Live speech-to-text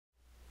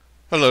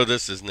Hello,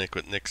 this is Nick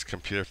with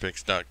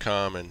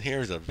nickscomputerfix.com, and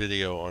here's a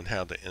video on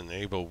how to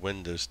enable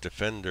Windows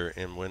Defender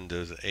in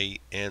Windows 8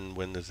 and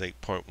Windows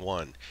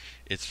 8.1.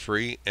 It's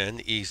free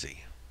and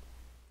easy.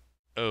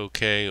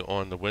 Okay,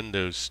 on the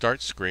Windows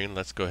Start screen,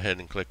 let's go ahead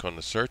and click on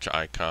the search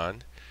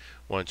icon.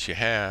 Once you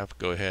have,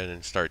 go ahead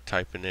and start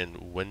typing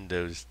in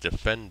Windows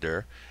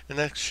Defender, and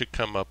that should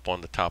come up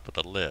on the top of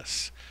the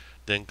list.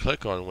 Then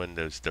click on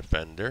Windows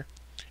Defender.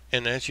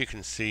 And as you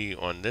can see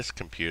on this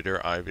computer,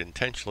 I've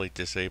intentionally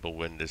disabled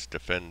Windows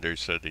Defender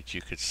so that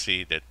you could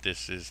see that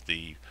this is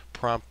the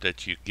prompt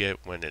that you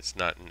get when it's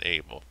not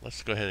enabled.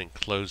 Let's go ahead and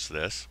close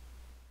this.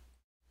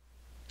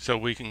 So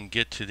we can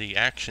get to the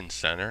Action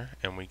Center,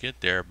 and we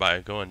get there by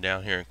going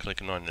down here and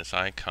clicking on this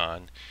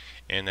icon.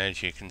 And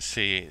as you can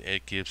see,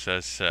 it gives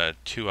us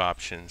two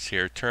options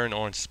here: turn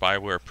on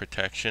spyware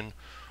protection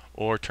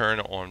or turn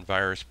on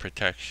virus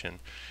protection.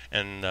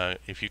 And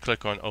if you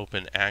click on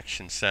Open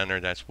Action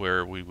Center, that's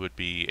where we would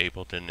be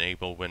able to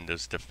enable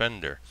Windows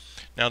Defender.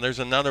 Now there's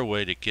another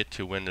way to get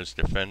to Windows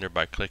Defender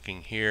by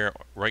clicking here,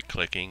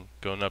 right-clicking,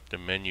 going up the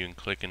menu and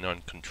clicking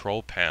on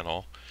Control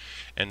Panel,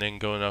 and then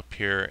going up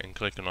here and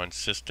clicking on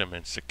System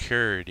and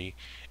Security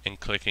and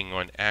clicking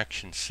on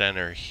Action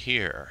Center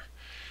here.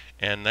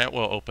 And that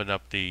will open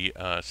up the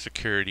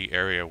security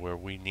area where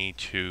we need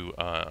to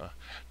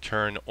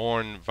turn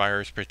on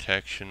virus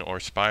protection or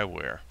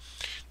spyware.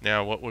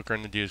 Now what we're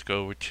going to do is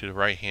go over to the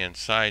right hand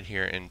side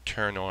here and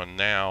turn on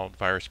now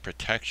virus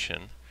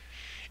protection.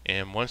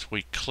 And once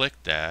we click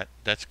that,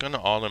 that's going to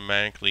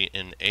automatically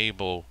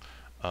enable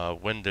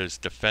Windows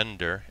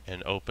Defender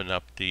and open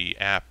up the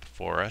app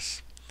for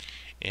us.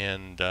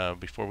 And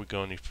before we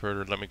go any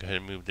further, let me go ahead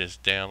and move this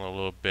down a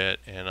little bit,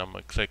 and I'm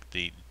going to click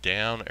the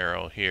down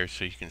arrow here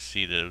so you can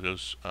see that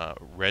those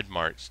red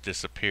marks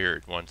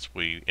disappeared once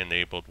we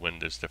enabled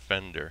Windows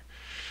Defender.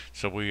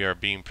 So we are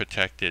being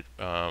protected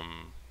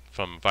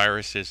from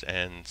viruses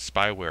and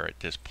spyware at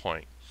this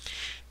point.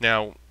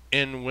 Now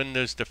in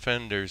Windows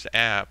Defender's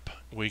app,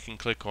 we can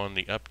click on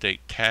the Update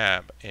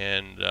tab,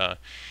 and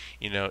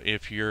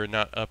if you're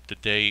not up to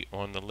date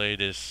on the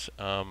latest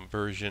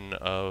version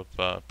of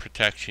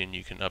protection,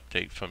 you can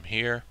update from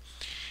here.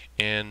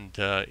 And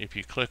if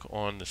you click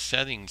on the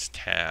Settings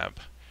tab,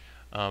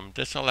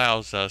 this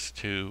allows us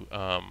to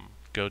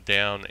go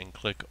down and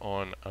click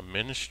on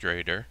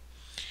Administrator,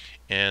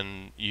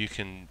 and you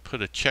can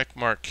put a check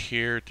mark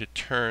here to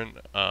turn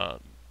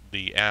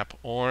the app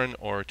on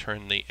or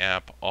turn the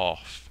app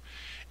off.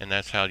 And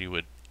that's how you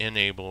would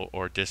enable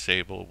or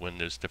disable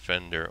Windows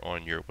Defender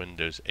on your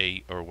Windows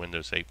 8 or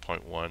Windows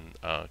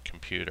 8.1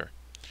 computer.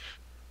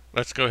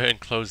 Let's go ahead and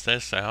close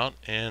this out.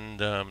 And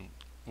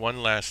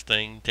one last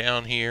thing,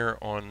 down here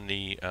on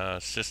the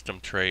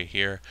system tray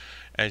here,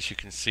 as you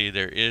can see,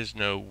 there is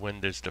no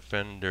Windows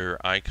Defender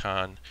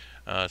icon,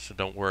 so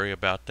don't worry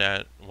about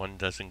that. One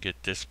doesn't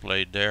get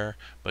displayed there,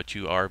 but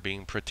you are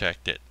being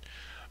protected.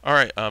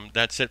 Alright,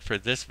 that's it for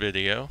this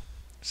video.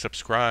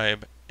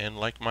 Subscribe and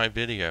like my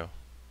video.